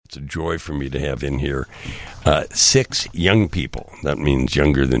It's a joy for me to have in here 6 young people. That means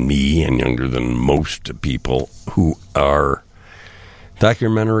younger than me and younger than most people who are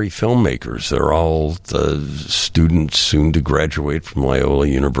documentary filmmakers. They're all students soon to graduate from Loyola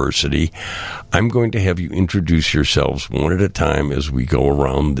University. I'm going to have you introduce yourselves one at a time as we go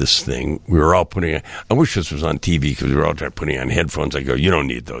around this thing. We were all I wish this was on TV because we were all putting on headphones. I go, you don't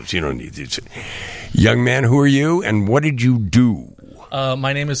need those. You don't need these. Young man, who are you and what did you do?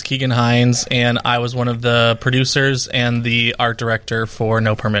 My name is Keegan Hines, and I was one of the producers and the art director for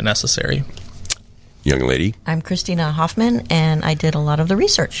No Permit Necessary. Young lady. I'm Christina Hoffman, and I did a lot of the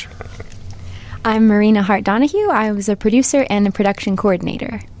research. I'm Marina Hart-Donahue. I was a producer and a production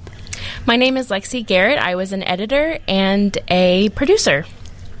coordinator. My name is Lexi Garrett. I was an editor and a producer.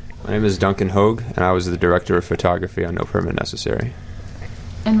 My name is Duncan Hogue, and I was the director of photography on No Permit Necessary.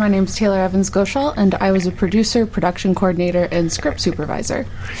 And my name is Taylor Evans-Goschel, and I was a producer, production coordinator, and script supervisor.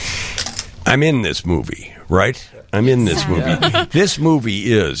 I'm in this movie, right? I'm in this movie. This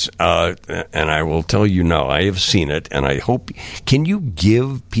movie is, and I will tell you now, I have seen it, and I hope, can you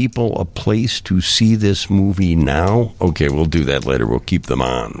give people a place to see this movie now? Okay, we'll do that later. We'll keep them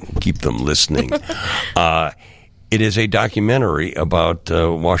on. We'll keep them listening. It is a documentary about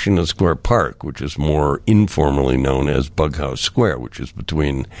Washington Square Park, which is more informally known as Bughouse Square, which is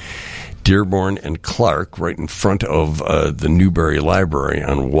between Dearborn and Clark, right in front of the Newberry Library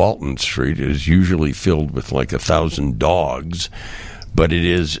on Walton Street. It is usually filled with like 1,000 dogs, but it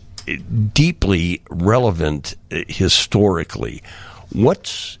is deeply relevant historically.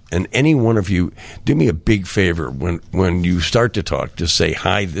 And any one of you, do me a big favor, when you start to talk, just say,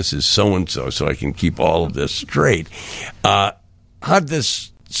 hi, this is so-and-so, so I can keep all of this straight. How'd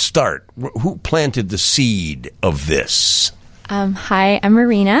this start? Who planted the seed of this? Hi, I'm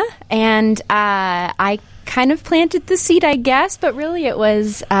Marina, and I kind of planted the seed, I guess, but really it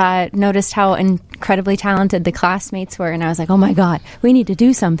was noticed how incredibly talented the classmates were, and I was like, oh my God, we need to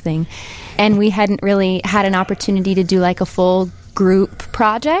do something. And we hadn't really had an opportunity to do like a full group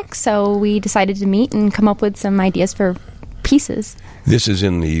project, so we decided to meet and come up with some ideas for pieces. This is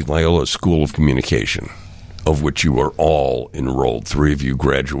in the Loyola School of Communication, of which you are all enrolled. 3 of you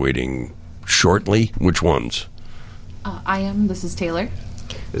graduating shortly. Which ones? I am. This is Taylor.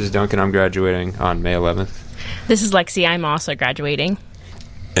 This is Duncan. I'm graduating on May 11th. This is Lexi. I'm also graduating.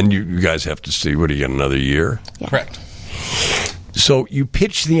 And you guys have to see, what do you get, another year? Yeah. Correct. So you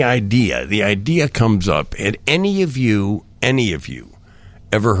pitch the idea. The idea comes up. Had any of you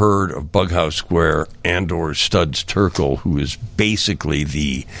ever heard of Bughouse Square and or Studs Terkel, who is basically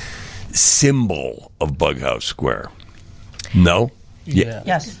the symbol of Bughouse Square? No? Yeah.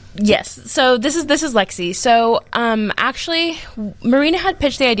 Yes. So this is Lexi. So actually, Marina had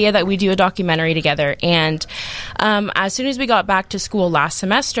pitched the idea that we do a documentary together. And as soon as we got back to school last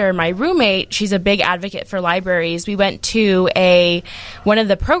semester, my roommate, she's a big advocate for libraries. We went to one of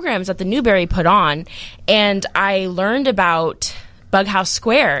the programs that the Newberry put on, and I learned about Bughouse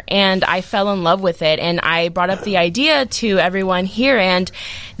Square, and I fell in love with it, and I brought up the idea to everyone here, and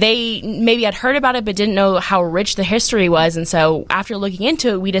they maybe had heard about it but didn't know how rich the history was. And so after looking into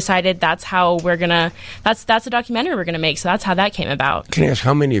it, we decided that's a documentary we're gonna make. So that's how that came about. Can I ask,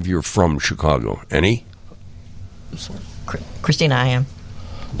 how many of you are from Chicago? Any? Christina, I am.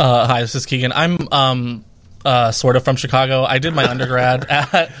 Hi, this is Keegan. I'm sort of from Chicago. I did my undergrad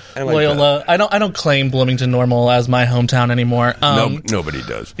at Loyola. I don't claim Bloomington Normal as my hometown anymore. Nobody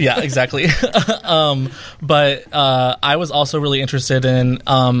does. Yeah, exactly. But I was also really interested in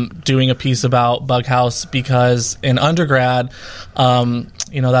doing a piece about Bughouse because in undergrad,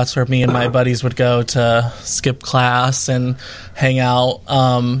 that's where me and my buddies would go to skip class and hang out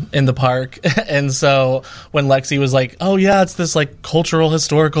in the park. And so when Lexi was like, oh yeah, it's this like cultural,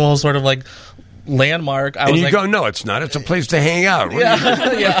 historical sort of like landmark. Go, no, it's not. It's a place to hang out. Yeah.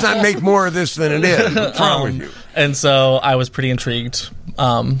 Let's not make more of this than it is. What's wrong with you? And so I was pretty intrigued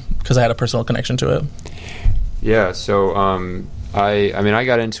because I had a personal connection to it. Yeah, so I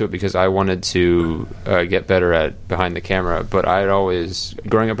got into it because I wanted to get better at behind the camera, but I had always,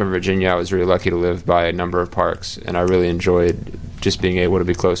 growing up in Virginia, I was really lucky to live by a number of parks, and I really enjoyed just being able to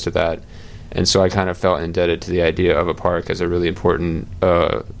be close to that. And so I kind of felt indebted to the idea of a park as a really important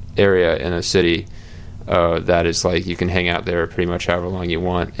area in a city that is like you can hang out there pretty much however long you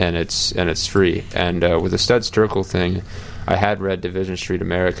want, and it's free. And with the Studs Terkel thing, I had read Division Street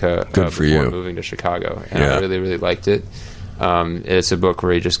America before moving to Chicago, and I really, really liked it. It's a book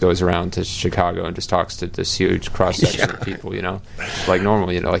where he just goes around to Chicago and just talks to this huge cross-section of people, like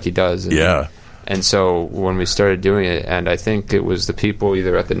normal, like he does. And so when we started doing it, and I think it was the people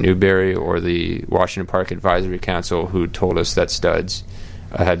either at the Newberry or the Washington Park Advisory Council who told us that Studs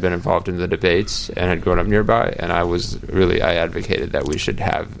had been involved in the debates and had grown up nearby, and I advocated that we should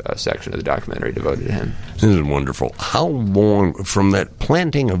have a section of the documentary devoted to him. This is wonderful. How long from that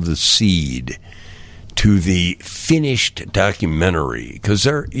planting of the seed to the finished documentary? Because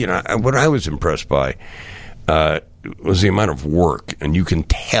what I was impressed by was the amount of work, and you can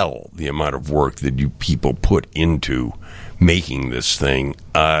tell the amount of work that you people put into making this thing.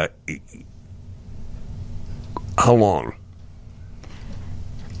 How long?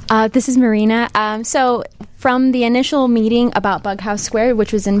 This is Marina. So from the initial meeting about Bughouse Square,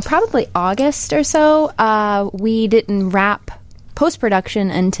 which was in probably August or so, we didn't wrap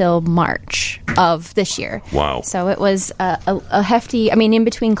post-production until March of this year. Wow. So it was a hefty, in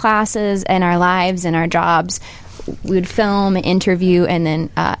between classes and our lives and our jobs, we would film, interview, and then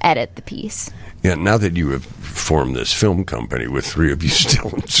edit the piece. Yeah, now that you have formed this film company with three of you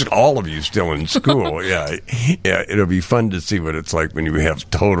all of you still in school, yeah, it'll be fun to see what it's like when you have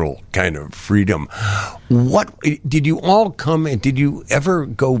total kind of freedom. What did you all come? Did you ever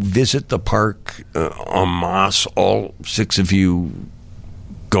go visit the park en masse? All six of you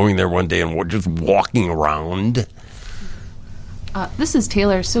going there one day and just walking around. This is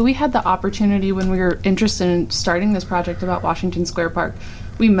Taylor. So we had the opportunity when we were interested in starting this project about Washington Square Park.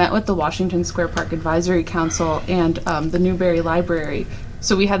 We met with the Washington Square Park Advisory Council and the Newberry Library.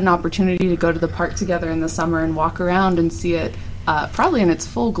 So we had an opportunity to go to the park together in the summer and walk around and see it probably in its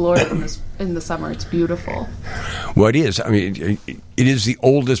full glory in the summer. It's beautiful. Well, it is. It is the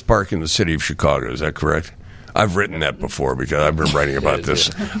oldest park in the city of Chicago. Is that correct? I've written that before because I've been writing about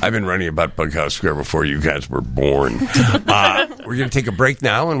this. I've been writing about Bughouse Square before you guys were born. We're going to take a break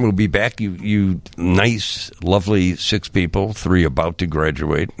now, and we'll be back. You nice, lovely six people, three about to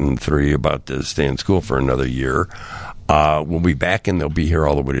graduate and three about to stay in school for another year. We'll be back, and they'll be here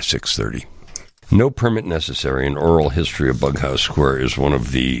all the way to 6:30. No Permit Necessary, an oral history of Bughouse Square is one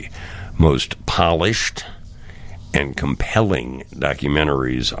of the most polished and compelling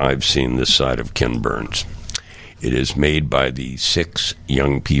documentaries I've seen this side of Ken Burns. It is made by the six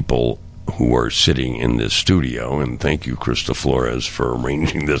young people who are sitting in this studio, and thank you, Krista Flores, for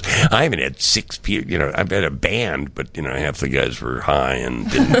arranging this. I haven't had six people. I've had a band, but half the guys were high and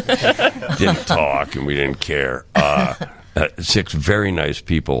didn't talk, and we didn't care. Six very nice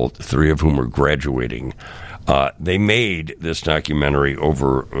people, three of whom are graduating. They made this documentary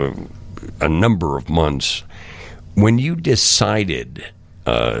over a number of months. When you decided,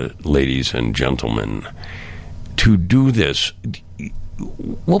 ladies and gentlemen, to do this,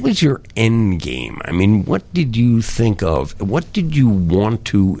 what was your end game? What did you think of? What did you want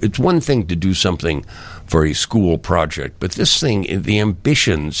to? It's one thing to do something for a school project, but this thing, the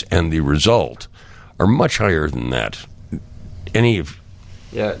ambitions and the result are much higher than that.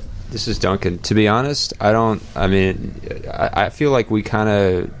 Yeah, this is Duncan. To be honest, I feel like we kind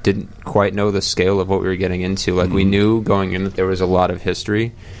of didn't quite know the scale of what we were getting into. We knew going in that there was a lot of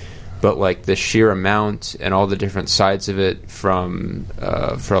history, but the sheer amount and all the different sides of it, from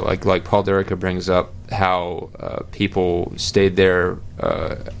Paul Derica brings up how people stayed there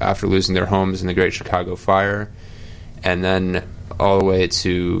after losing their homes in the Great Chicago Fire, and then all the way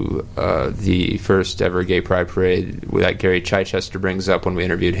to the first ever Gay Pride Parade that Gary Chichester brings up when we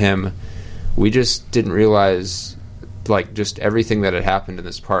interviewed him. We just didn't realize just everything that had happened in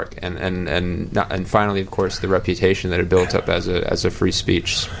this park, and finally, of course, the reputation that it built up as a free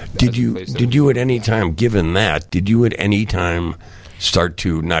speech. Did you at any time, given that, start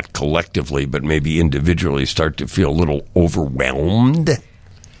to, not collectively but maybe individually, start to feel a little overwhelmed?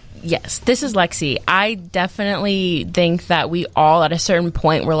 Yes, this is Lexi. I definitely think that we all at a certain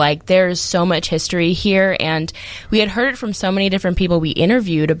point were like, there's so much history here, and we had heard it from so many different people we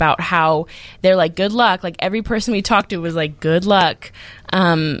interviewed about how they're like, good luck. Every person we talked to was like, good luck.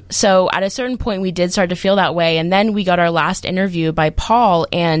 So at a certain point we did start to feel that way, and then we got our last interview by Paul,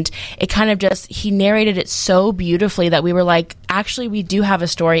 and it kind of he narrated it so beautifully that we were like, actually we do have a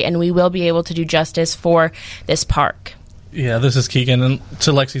story, and we will be able to do justice for this park. Yeah, this is Keegan, and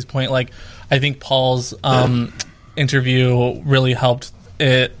to Lexi's point, I think Paul's interview really helped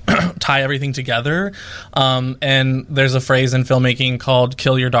it tie everything together. And there's a phrase in filmmaking called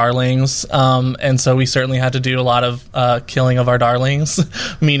 "kill your darlings," and so we certainly had to do a lot of killing of our darlings,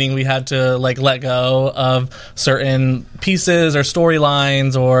 meaning we had to let go of certain pieces or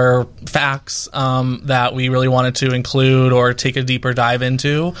storylines or facts that we really wanted to include or take a deeper dive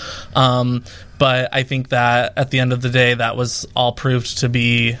into. But I think that at the end of the day, that was all proved to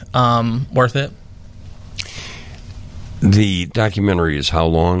be worth it. The documentary is how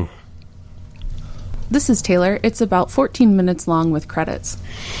long? This is Taylor. It's about 14 minutes long with credits.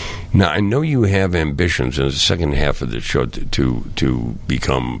 Now, I know you have ambitions in the second half of the show to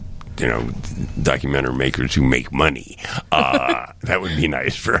become, documentary makers who make money. That would be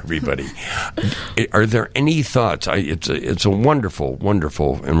nice for everybody. Are there any thoughts? It's a wonderful,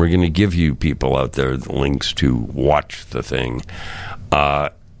 wonderful, and we're going to give you people out there the links to watch the thing.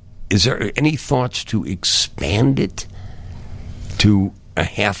 Is there any thoughts to expand it to a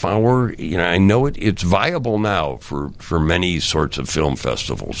half hour? I know it's viable now for many sorts of film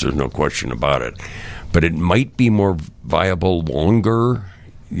festivals. There's no question about it. But it might be more viable longer.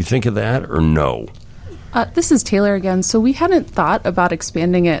 You think of that or no? This is Taylor again. So we hadn't thought about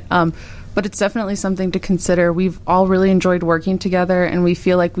expanding it, but it's definitely something to consider. We've all really enjoyed working together, and we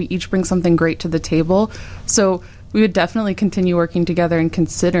feel like we each bring something great to the table. So we would definitely continue working together and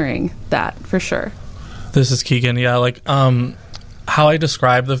considering that for sure. This is Keegan. Yeah, how I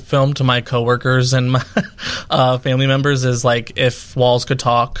describe the film to my coworkers and my family members is like if walls could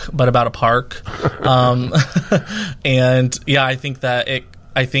talk, but about a park. And yeah, I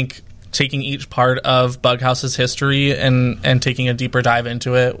think taking each part of Bughouse's history and taking a deeper dive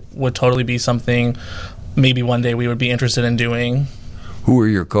into it would totally be something maybe one day we would be interested in doing. Who are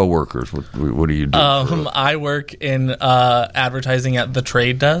your coworkers? What do you do? I work in advertising at the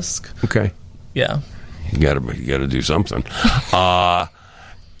trade desk. Okay. Yeah. You got to do something. I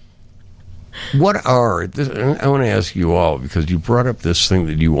want to ask you all, because you brought up this thing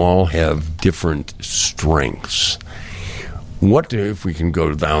that you all have different strengths. What if we can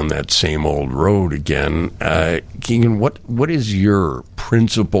go down that same old road again? Keegan, what is your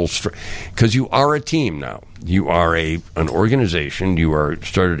principal strength? Because you are a team now. You are an organization. You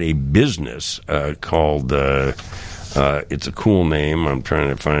started a business called, it's a cool name. I'm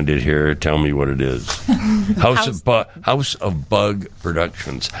trying to find it here. Tell me what it is. House of Bug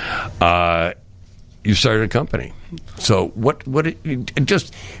Productions. You started a company. So what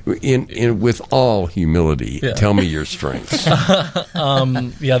just with all humility, tell me your strengths.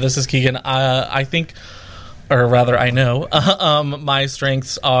 This is Keegan. I think, or rather I know, my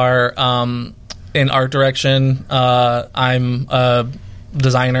strengths are in art direction. I'm a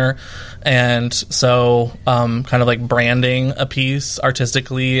designer, and so kind of like branding a piece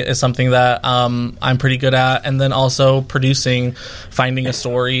artistically is something that I'm pretty good at, and then also producing, finding a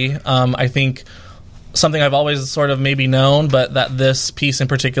story. I think something I've always sort of maybe known, but that this piece in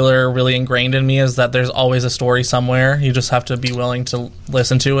particular really ingrained in me is that there's always a story somewhere. You just have to be willing to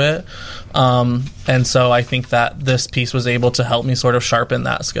listen to it. And so I think that this piece was able to help me sort of sharpen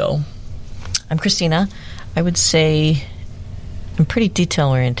that skill. I'm Christina. I would say I'm pretty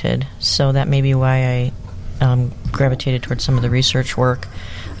detail-oriented, so that may be why I gravitated towards some of the research work.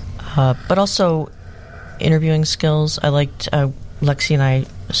 But also interviewing skills. I liked Lexi and I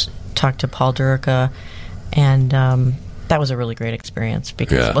talked to Paul Durica, and that was a really great experience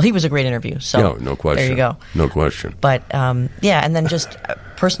because he was a great interview. So no question. There you go. No question. But and then just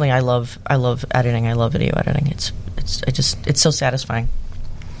personally, I love editing. I love video editing. It's so satisfying.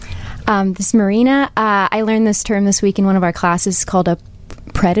 This is Marina. I learned this term this week in one of our classes. It's called a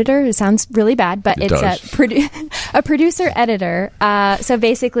predator. It sounds really bad, but it's a producer editor. So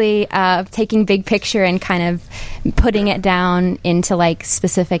basically taking big picture and kind of putting it down into like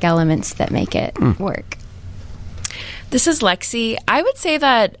specific elements that make it work. This is Lexi. I would say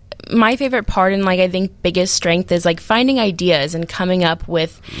that my favorite part and I think biggest strength is finding ideas and coming up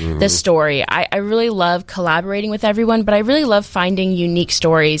with the story. I really love collaborating with everyone, but I really love finding unique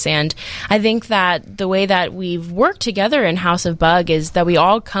stories. And I think that the way that we've worked together in House of Bug is that we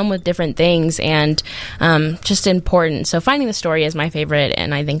all come with different things and just important. So finding the story is my favorite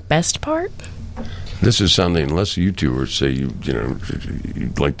and I think best part. This is sounding, unless you two are say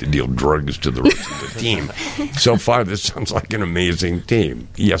you'd like to deal drugs to the rest of the team. So far, this sounds like an amazing team.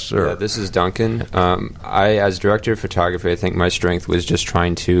 Yes, sir. Yeah, this is Duncan. I, as director of photography, I think my strength was just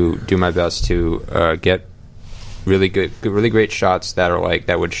trying to do my best to get really great shots that are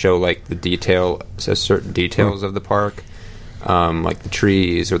that would show the certain details of the park, like the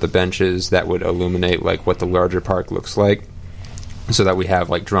trees or the benches that would illuminate what the larger park looks like. So that we have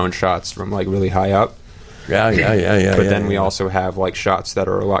drone shots from really high up. Yeah. But then we also have shots that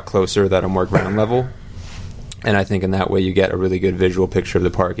are a lot closer, that are more ground level. And I think in that way you get a really good visual picture of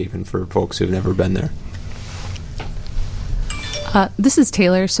the park, even for folks who've never been there. This is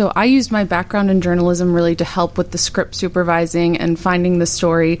Taylor. So I used my background in journalism really to help with the script supervising and finding the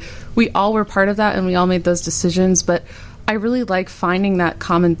story. We all were part of that and we all made those decisions, but I really like finding that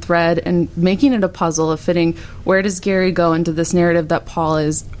common thread and making it a puzzle of fitting where does Gary go into this narrative that Paul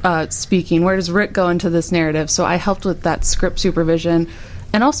is speaking? Where does Rick go into this narrative? So I helped with that script supervision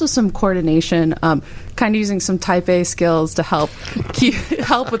and also some coordination, kind of using some type A skills to help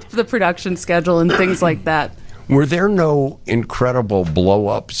with the production schedule and things like that. Were there no incredible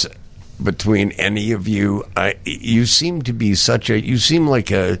blow-ups between any of you? You seem to be you seem like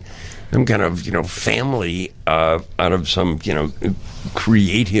some kind of, family out of some,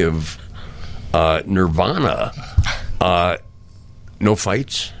 creative nirvana. No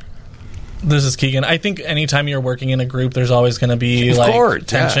fights? This is Keegan. I think anytime you're working in a group, there's always going to be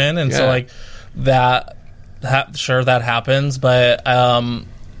tension, and so that happens. But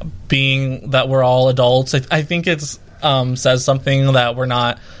being that we're all adults, I think it's says something that we're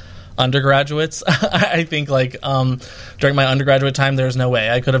not undergraduates. I think during my undergraduate time, there's no way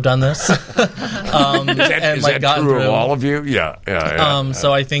I could have done this. Is that true of all of you? Yeah.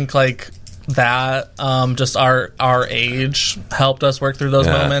 So I think that just our age helped us work through those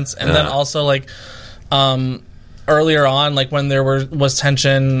moments, and then also earlier on, when there was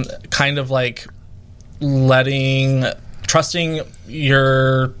tension, kind of trusting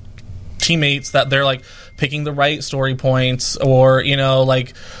your teammates that they're picking the right story points, or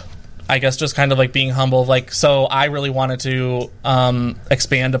I guess just kind of being humble. So I really wanted to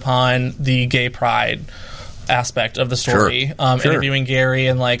expand upon the gay pride aspect of the story. Sure. Interviewing Gary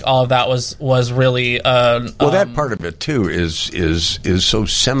and all of that was really that part of it too is so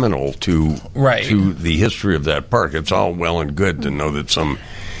seminal to the history of that park. It's all well and good to know that some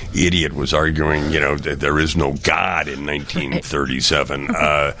idiot was arguing, that there is no God in 1937,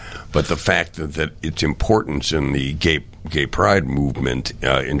 but the fact that its importance in the gay pride movement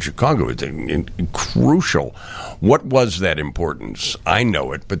in Chicago is crucial. What was that importance? I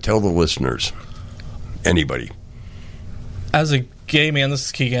know it, but tell the listeners. Anybody. As a gay man, this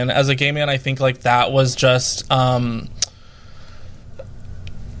is Keegan. As a gay man, I think that was just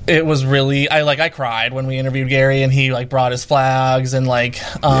it was really I cried when we interviewed Gary, and he brought his flags and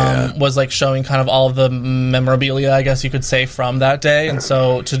was showing kind of all of the memorabilia, I guess you could say, from that day. And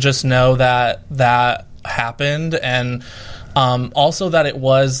so to just know that happened, and also that it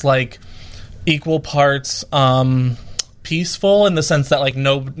was equal parts peaceful, in the sense that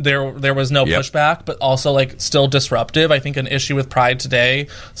there was no pushback, but also still disruptive. I think an issue with Pride today,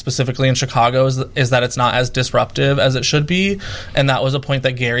 specifically in Chicago, is that it's not as disruptive as it should be, and that was a point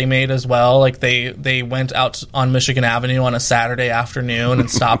that Gary made as well. They went out on Michigan Avenue on a Saturday afternoon and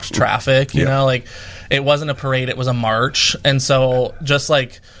stopped traffic. You know, it wasn't a parade; it was a march. And so just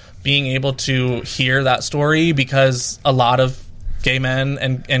being able to hear that story, because a lot of gay men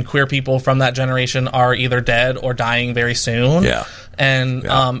and queer people from that generation are either dead or dying very soon. And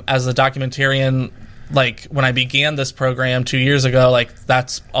as a documentarian, when I began this program 2 years ago,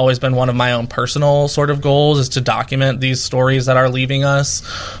 that's always been one of my own personal sort of goals, is to document these stories that are leaving us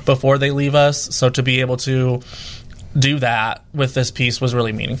before they leave us. So to be able to do that with this piece was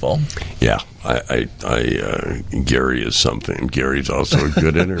really meaningful. Yeah, Gary is something. Gary's also a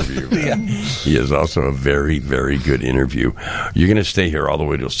good interview. He is also a very, very good interview. You're going to stay here all the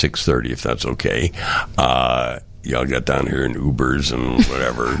way till 6:30, if that's okay. Y'all got down here in Ubers and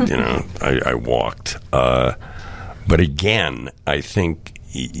whatever. I walked. But again, I think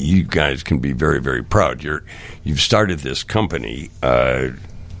you guys can be very, very proud. You've started this company,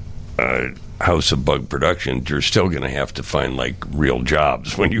 House of Bug Productions. You're still going to have to find real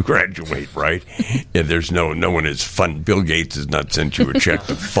jobs when you graduate, right? There's no one is fund. Bill Gates has not sent you a check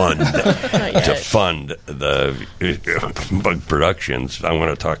to fund the Bug Productions. I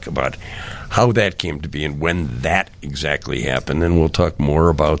want to talk about how that came to be and when that exactly happened, and we'll talk more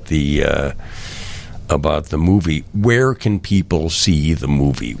about the movie. Where can people see the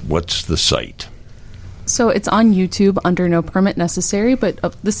movie? What's the site? So it's on YouTube under No Permit Necessary, but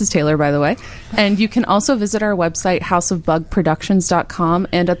this is Taylor, by the way. And you can also visit our website, houseofbugproductions.com.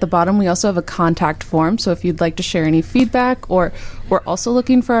 And at the bottom, we also have a contact form. So if you'd like to share any feedback, or we're also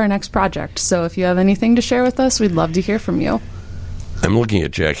looking for our next project. So if you have anything to share with us, we'd love to hear from you. I'm looking at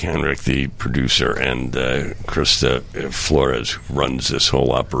Jack Henrik, the producer, and Krista Flores, who runs this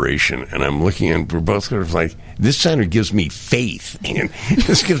whole operation. And I'm looking, and we're both sort of this center gives me faith. And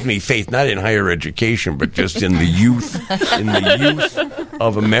this gives me faith, not in higher education, but just in the youth,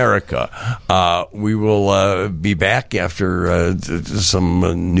 of America. We will be back after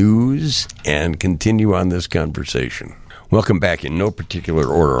some news and continue on this conversation. Welcome back. In no particular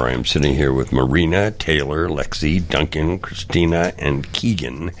order, I am sitting here with Marina, Taylor, Lexi, Duncan, Christina, and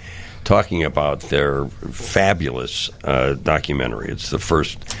Keegan, talking about their fabulous documentary. It's the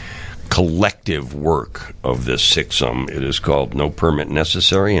first collective work of this sixum. It is called No Permit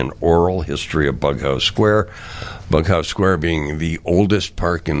Necessary, an oral history of Bughouse Square. Bughouse Square being the oldest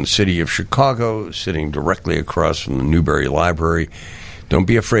park in the city of Chicago, sitting directly across from the Newberry Library. Don't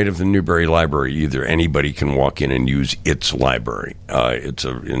be afraid of the Newberry Library either. Anybody can walk in and use its library. It's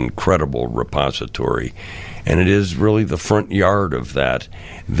an incredible repository, and it is really the front yard of that.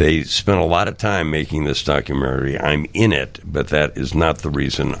 They spent a lot of time making this documentary. I'm in it, but that is not the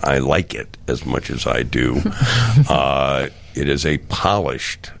reason I like it as much as I do. It is a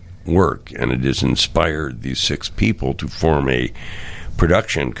polished work, and it has inspired these 6 people to form a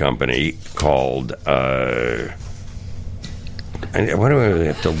production company called... why do I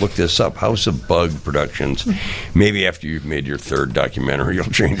have to look this up? House of Bug Productions. Maybe after you've made your 3rd documentary, you'll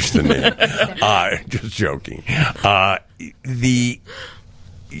change the name. Just joking. The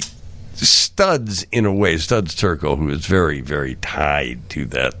Studs, in a way, Studs Terkel, who is very, very tied to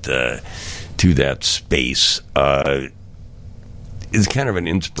that space, is kind of an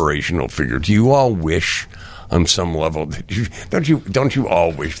inspirational figure. Do you all wish, on some level, that don't you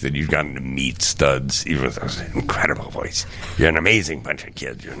all wish that you'd gotten to meet Studs, even with those incredible voice? You're an amazing bunch of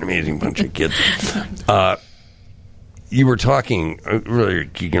kids. You were talking earlier,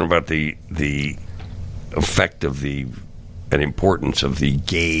 Keegan, about the effect of and importance of the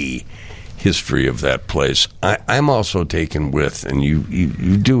gay history of that place. I'm also taken with, and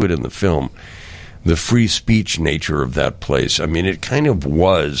you do it in the film, the free speech nature of that place. I mean, it kind of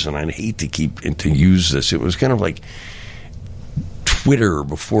was, and I'd hate to use this, it was kind of like Twitter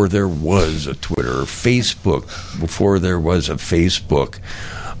before there was a Twitter, Facebook before there was a Facebook.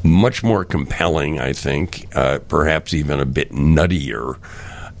 Much more compelling, I think, perhaps even a bit nuttier.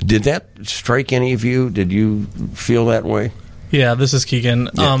 Did that strike any of you? Did you feel that way? Yeah, this is Keegan.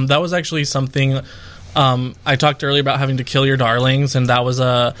 Yeah. That was actually something... I talked earlier about having to kill your darlings, and that was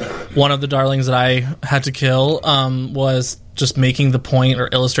one of the darlings that I had to kill, was just making the point or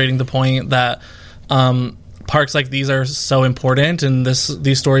illustrating the point that parks like these are so important, and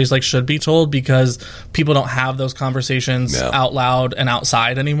these stories should be told, because people don't have those conversations out loud and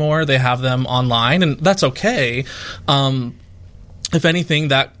outside anymore. They have them online, and that's okay. If anything,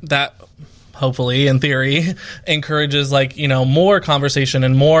 that hopefully, in theory, encourages more conversation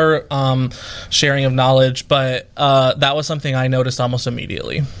and more sharing of knowledge. But that was something I noticed almost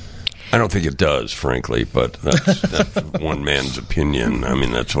immediately. I don't think it does, frankly, but that's one man's opinion. I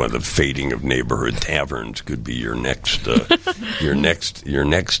mean, that's why the fading of neighborhood taverns could be your next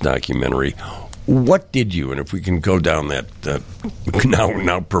documentary. What did you, and if we can go down that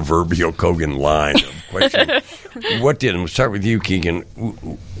now proverbial Kogan line of question, what did? And we'll start with you, Keegan.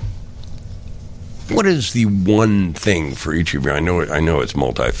 What is the one thing for each of you? I know it's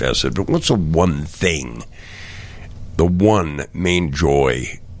multifaceted, but what's the one thing, the one main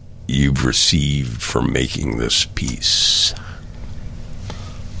joy you've received from making this piece?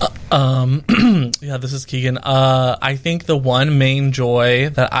 Yeah, this is Keegan. I think the one main joy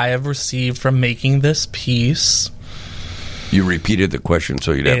that I have received from making this piece... You repeated the question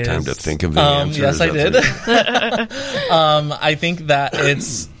so you'd have time to think of the answer? Yes, I did. I think that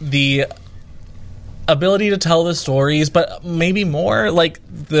it's the ability to tell the stories, but maybe more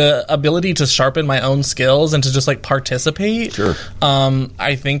the ability to sharpen my own skills and to just participate. Sure.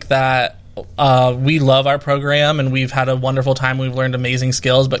 I think that we love our program and we've had a wonderful time. We've learned amazing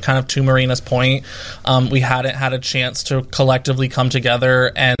skills, but kind of to Marina's point, we hadn't had a chance to collectively come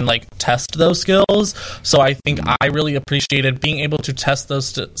together and test those skills. So I think I really appreciated being able to test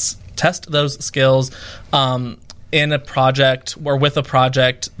those skills in a project or with a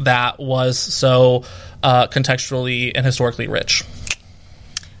project that was so contextually and historically rich.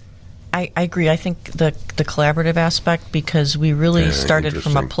 I agree. I think the collaborative aspect, because we really started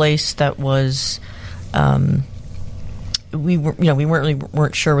from a place that was we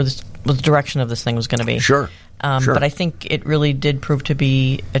weren't sure what the direction of this thing was going to be. Sure. But I think it really did prove to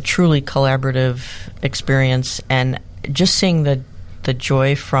be a truly collaborative experience, and just seeing the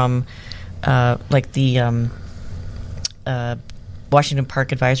joy from the Washington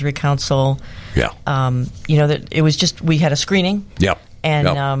Park Advisory Council. Yeah. That it was just, we had a screening. Yeah.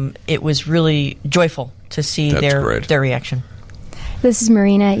 And it was really joyful to see their reaction. This is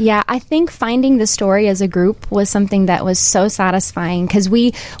Marina. Yeah, I think finding the story as a group was something that was so satisfying, because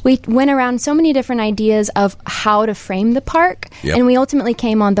we went around so many different ideas of how to frame the park, and we ultimately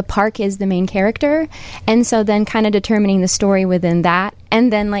came on the park is the main character, and so then kind of determining the story within that.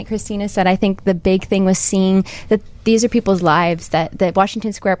 And then, like Christina said, I think the big thing was seeing that these are people's lives, that the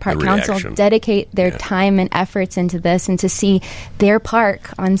Washington Square Park Council dedicate their time and efforts into this, and to see their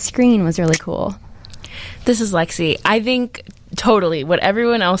park on screen was really cool. This is Lexi. I think totally what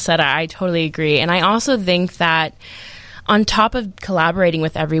everyone else said, I totally agree. And I also think that on top of collaborating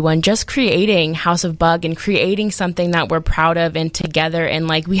with everyone, just creating House of Bug and creating something that we're proud of and together. And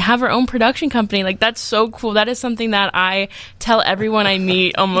like, we have our own production company. Like, that's so cool. That is something that I tell everyone I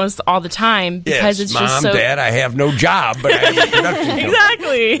meet almost all the time, because it's Mom, just so. Dad, I have no job, but I have a production company.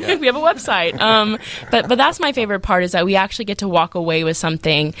 Exactly. Yeah. We have a website. But that's my favorite part, is that we actually get to walk away with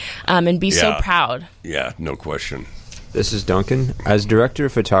something and be so proud. Yeah, no question. This is Duncan. As director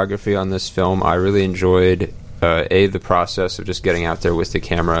of photography on this film, I really enjoyed the process of just getting out there with the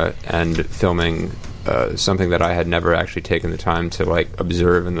camera and filming something that I had never actually taken the time to like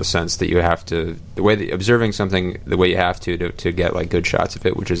observe, in the sense that you have to, observing something the way you have to get like good shots of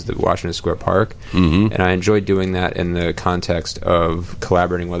it, which is the Washington Square Park. Mm-hmm. And I enjoyed doing that in the context of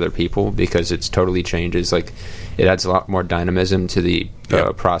collaborating with other people, because it's totally changes, like it adds a lot more dynamism to the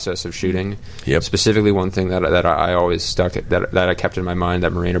process of shooting. Yep. Specifically, one thing that I always stuck at, that I kept in my mind,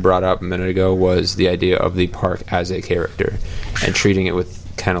 that Marina brought up a minute ago, was the idea of the park as a character, and treating it with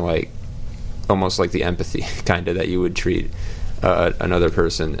kind of like almost like the empathy kind of that you would treat another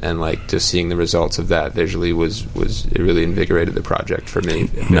person, and like just seeing the results of that visually was it really invigorated the project for me.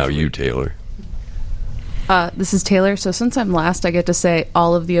 Now you, Taylor. This is Taylor. So since I'm last, I get to say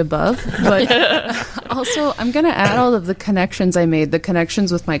all of the above. But also, I'm going to add all of the connections I made, the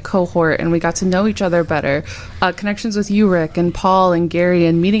connections with my cohort, and we got to know each other better. Connections with you, Rick, and Paul, and Gary,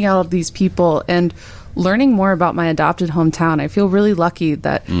 and meeting all of these people, and learning more about my adopted hometown. I feel really lucky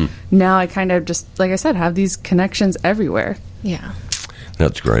that now I kind of just, like I said, have these connections everywhere. Yeah.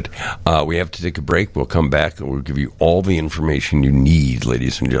 That's great. We have to take a break. We'll come back and we'll give you all the information you need,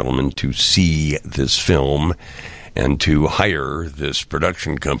 ladies and gentlemen, to see this film and to hire this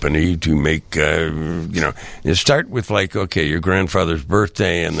production company to make, you start with like, okay, your grandfather's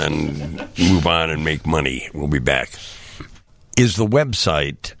birthday, and then move on and make money. We'll be back. Is the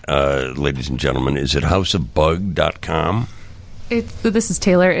website, ladies and gentlemen, is it houseofbug.com? This is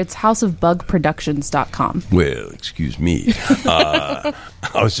Taylor. It's houseofbugproductions.com. Well, excuse me.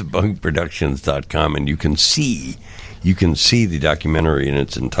 Houseofbugproductions.com, and you can see the documentary in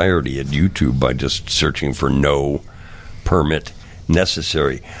its entirety at YouTube by just searching for No Permit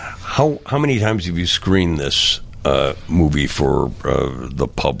Necessary. How many times have you screened this movie for the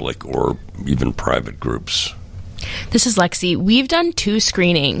public or even private groups? This is Lexi. We've done 2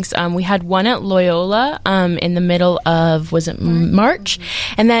 screenings. We had one at Loyola in the middle of, was it March?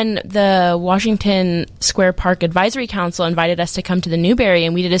 And then the Washington Square Park Advisory Council invited us to come to the Newberry,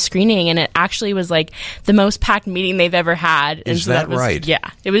 and we did a screening, and it actually was like the most packed meeting they've ever had. And is that right? Yeah.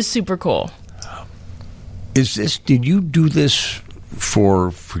 It was super cool. Did you do this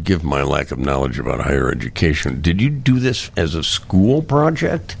forgive my lack of knowledge about higher education, did you do this as a school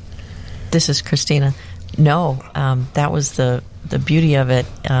project? This is Christina. No, that was the beauty of it.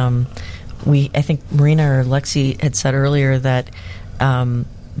 I think Marina or Lexi had said earlier that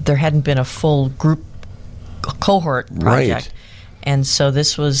there hadn't been a full group cohort project. Right. And so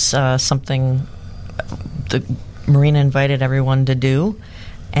this was something Marina invited everyone to do,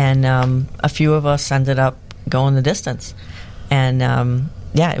 and a few of us ended up going the distance. And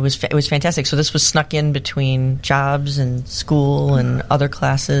it was fantastic. So this was snuck in between jobs and school and other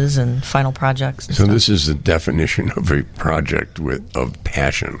classes and final projects. And so stuff. This is the definition of a project of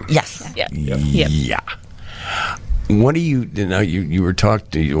passion. Yes. Yeah. What do you now? You were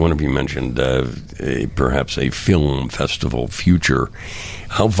talking. One of you mentioned perhaps a film festival future.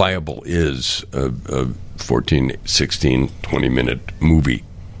 How viable is a 14, 16, 20-minute movie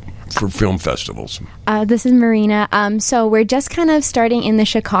for film festivals? This is Marina. So we're just kind of starting in the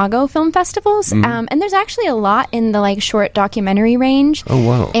Chicago film festivals, and there's actually a lot in the short documentary range. Oh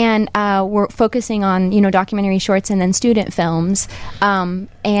wow! And we're focusing on documentary shorts and then student films.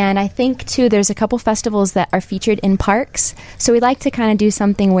 And I think too, there's a couple festivals that are featured in parks. So we'd like to kind of do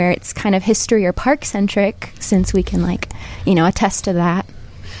something where it's kind of history or park centric, since we can attest to that.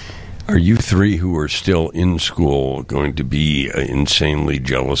 Are you three who are still in school going to be insanely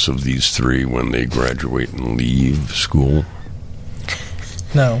jealous of these three when they graduate and leave school?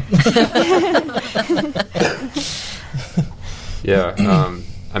 No. Yeah.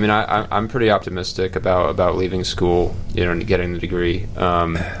 I mean, I'm pretty optimistic about leaving school, and getting the degree.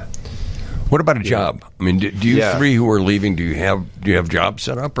 What about a job? I mean, do you three who are leaving, do you have jobs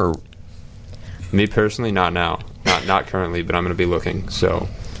set up, or? Me personally, not now. Not currently, but I'm going to be looking, so...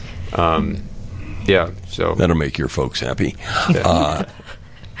 so that'll make your folks happy.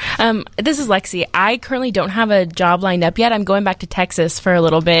 This is Lexi. I currently don't have a job lined up yet. I'm going back to Texas for a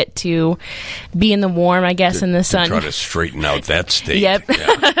little bit to be in the warm, I guess, in the sun. Try to straighten out that state. Yep.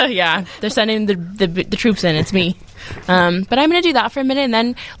 Yeah. They're sending the troops in. It's me. But I'm going to do that for a minute and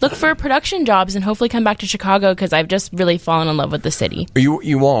then look for production jobs and hopefully come back to Chicago because I've just really fallen in love with the city.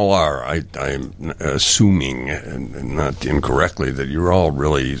 You all are. I'm assuming, and not incorrectly, that you're all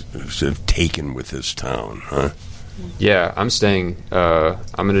really sort of taken with this town, huh? Yeah, I'm staying. I'm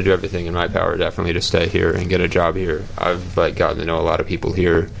going to do everything in my power, definitely, to stay here and get a job here. I've gotten to know a lot of people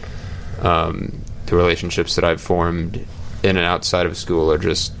here. The relationships that I've formed in and outside of school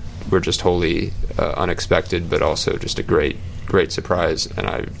were just wholly unexpected, but also just a great surprise.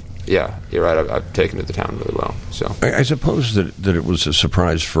 And you're right. I've taken to the town really well. So I suppose that it was a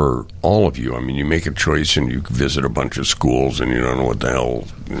surprise for all of you. I mean, you make a choice and you visit a bunch of schools, and you don't know what the hell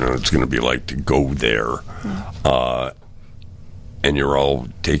it's going to be like to go there. And you're all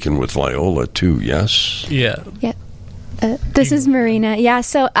taken with Loyola too. Yes. Yeah. Yeah. This is Marina. Yeah,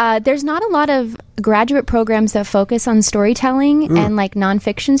 so there's not a lot of graduate programs that focus on storytelling and like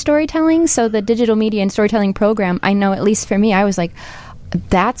nonfiction storytelling. So the digital media and storytelling program, I know at least for me, I was like,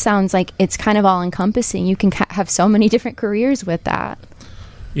 that sounds like it's kind of all encompassing. You can have so many different careers with that.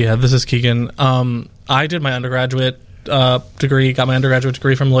 Yeah, this is Keegan. I did my undergraduate degree, got my undergraduate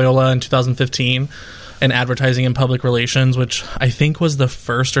degree from Loyola in 2015. In advertising and public relations, which I think was the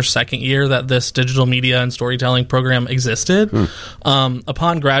first or second year that this digital media and storytelling program existed.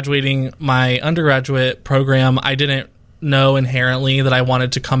 Upon graduating my undergraduate program, I didn't know inherently that I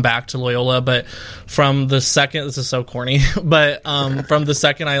wanted to come back to Loyola, but from the second, this is so corny, but from the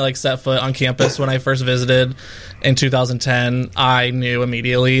second I set foot on campus when I first visited in 2010, I knew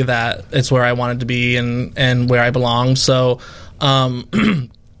immediately that it's where I wanted to be and where I belonged. So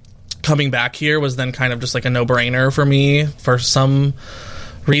coming back here was then kind of just like a no-brainer for me for some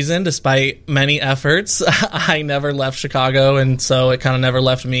reason. Despite many efforts, I never left Chicago, and so it kind of never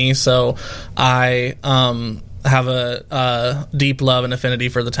left me. So I have a deep love and affinity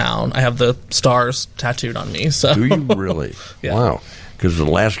for the town. I have the stars tattooed on me. So. Do you really? Yeah. Wow. Because the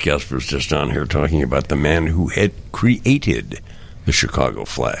last guest was just on here talking about the man who had created the Chicago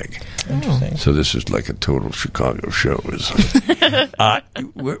flag. Interesting. So this is like a total Chicago show, isn't it?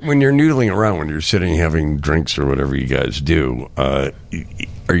 When you're noodling around, when you're sitting having drinks or whatever you guys do, are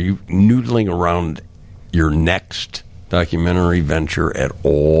you noodling around your next documentary venture at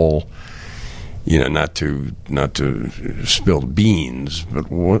all? Not to spill beans,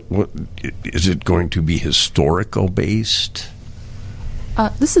 but what is it going to be historical based?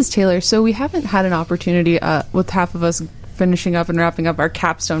 This is Taylor. So we haven't had an opportunity with half of us finishing up and wrapping up our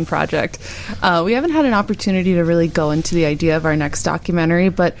capstone project. We haven't had an opportunity to really go into the idea of our next documentary,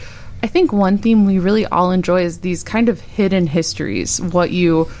 but I think one theme we really all enjoy is these kind of hidden histories.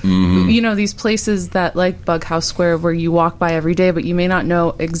 These places that like Bughouse Square where you walk by every day, but you may not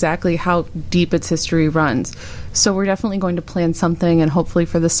know exactly how deep its history runs. So we're definitely going to plan something and hopefully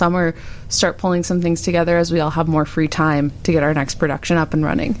for the summer start pulling some things together as we all have more free time to get our next production up and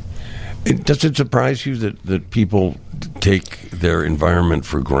running. Does it surprise you that people take their environment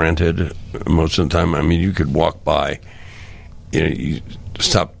for granted most of the time? I mean, you could walk by, you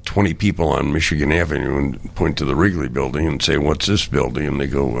stop 20 people on Michigan Avenue and point to the Wrigley Building and say, "What's this building?" And they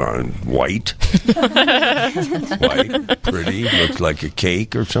go, "White." White, pretty, looks like a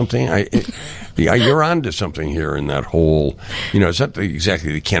cake or something. You're onto something here in that whole, it's not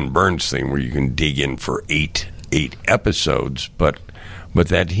exactly the Ken Burns thing where you can dig in for eight episodes, but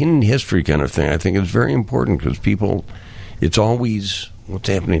that hidden history kind of thing, I think, is very important because people, it's always, what's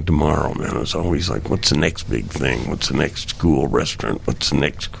happening tomorrow, man? It's always like, what's the next big thing? What's the next cool restaurant? What's the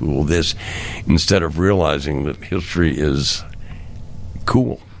next cool this? Instead of realizing that history is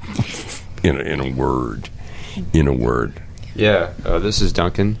cool in a word. Yeah, this is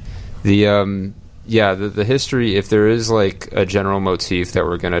Duncan. The history, if there is like a general motif that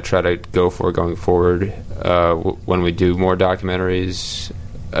we're going to try to go for going forward when we do more documentaries,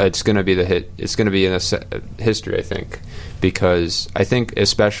 it's going to be it's going to be in history, I think, because I think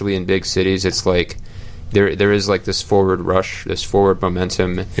especially in big cities, it's like there is like this forward rush, this forward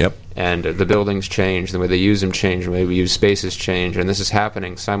momentum. Yep. And the buildings change, the way they use them change, the way we use spaces change, and this is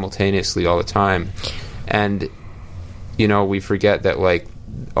happening simultaneously all the time. And we forget that like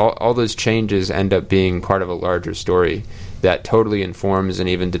all those changes end up being part of a larger story that totally informs and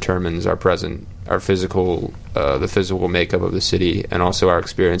even determines our physical, the physical makeup of the city, and also our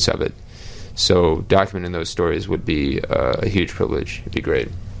experience of it. So documenting those stories would be a huge privilege. It'd be great.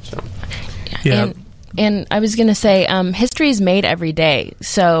 So, yeah. And I was going to say, history is made every day.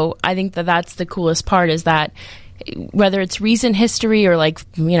 So I think that's the coolest part is that whether it's recent history or like,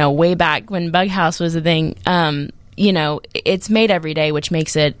 way back when Bughouse was a thing, it's made every day, which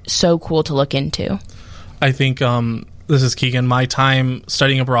makes it so cool to look into. I think this is Keegan. My time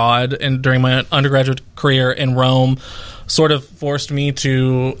studying abroad and during my undergraduate career in Rome sort of forced me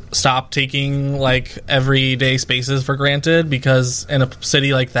to stop taking like everyday spaces for granted, because in a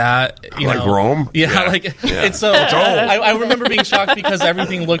city like that, Rome, it's so. I remember being shocked because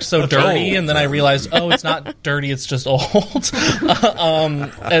everything looked so dirty, and then I realized, it's not dirty; it's just old.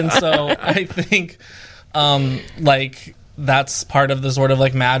 And so I think, that's part of the sort of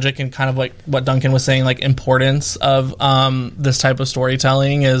like magic and kind of like what Duncan was saying, like importance of this type of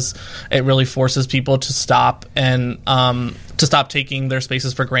storytelling is it really forces people to stop and to stop taking their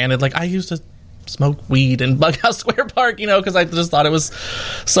spaces for granted. Like I used to smoke weed in Bughouse Square Park, because I just thought it was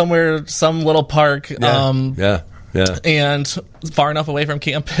some little park. And far enough away from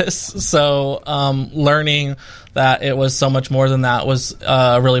campus. So learning that it was so much more than that was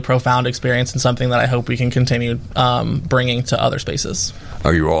a really profound experience, and something that I hope we can continue bringing to other spaces.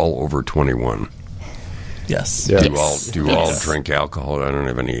 Are you all over 21? Yes. Do you all drink alcohol? I don't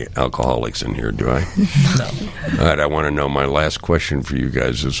have any alcoholics in here, do I? No. All right, I want to know, my last question for you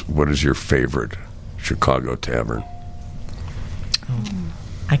guys is, what is your favorite Chicago tavern?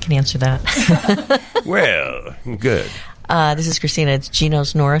 I can answer that. Well, good. This is Christina. It's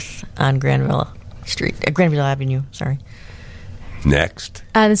Gino's North on Granville Avenue. Sorry. Next.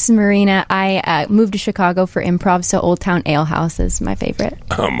 This is Marina. I moved to Chicago for improv, so Old Town Ale House is my favorite.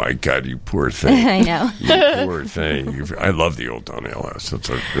 Oh, my God, you poor thing. I know. You poor thing. I love the Old Town Ale House.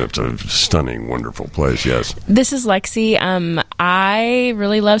 That's a stunning, wonderful place, yes. This is Lexi. I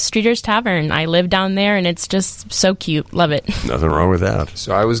really love Streeter's Tavern. I live down there, and it's just so cute. Love it. Nothing wrong with that.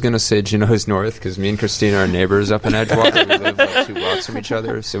 So I was going to say Gino's North, because me and Christina are neighbors up in Edgewater. We live like 2 blocks from each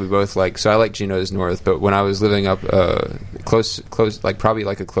other, so we both so I like Gino's North, but when I was living up close, like probably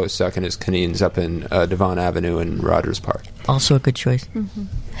like a close second is Canines up in Devon Avenue and Rogers Park. Also a good choice. Mm-hmm.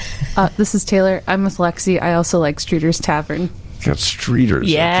 This is Taylor. I'm with Lexi. I also like Streeter's Tavern. Got Streeters.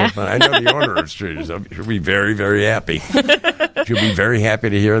 Yeah. I know the owner of Streeters. She'll be very, very happy. She'll be very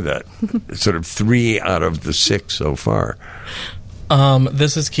happy to hear that. It's sort of 3 out of the 6 so far.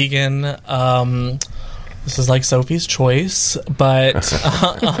 This is Keegan. This is like Sophie's choice, but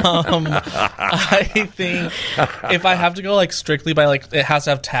I think if I have to go like strictly by like it has to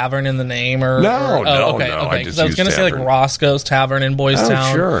have tavern in the name or no. Okay. Because I was gonna say like Roscoe's Tavern in Boys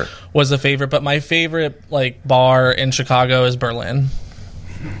Town sure. was a favorite, but my favorite like bar in Chicago is Berlin.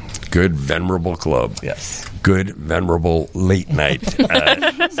 Good venerable club. Yes. Good venerable late night.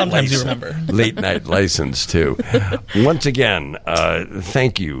 Sometimes you remember. Late night license too. Once again,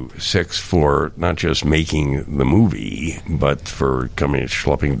 thank you, Six, for not just making the movie, but for coming and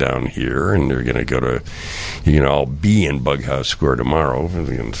schlepping down here. And you're going to I'll be in Bughouse Square tomorrow.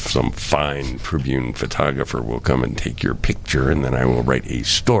 And some fine Tribune photographer will come and take your picture, and then I will write a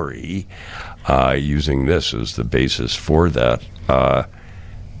story using this as the basis for that.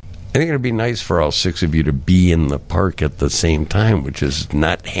 I think it would be nice for all 6 of you to be in the park at the same time, which has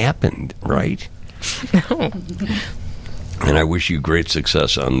not happened, right? No. And I wish you great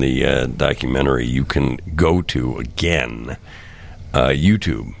success on the documentary. You can go to, again,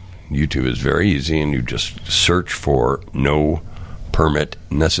 YouTube. YouTube is very easy, and you just search for No Permit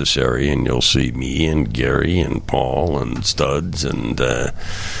Necessary, and you'll see me and Gary and Paul and Studs and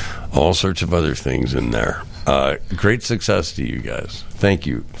all sorts of other things in there. Great success to you guys. Thank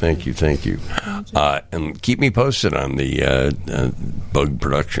you. And keep me posted on the Bug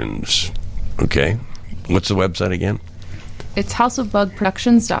Productions. Okay? What's the website again? It's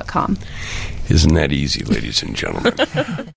houseofbugproductions.com. Isn't that easy, ladies and gentlemen?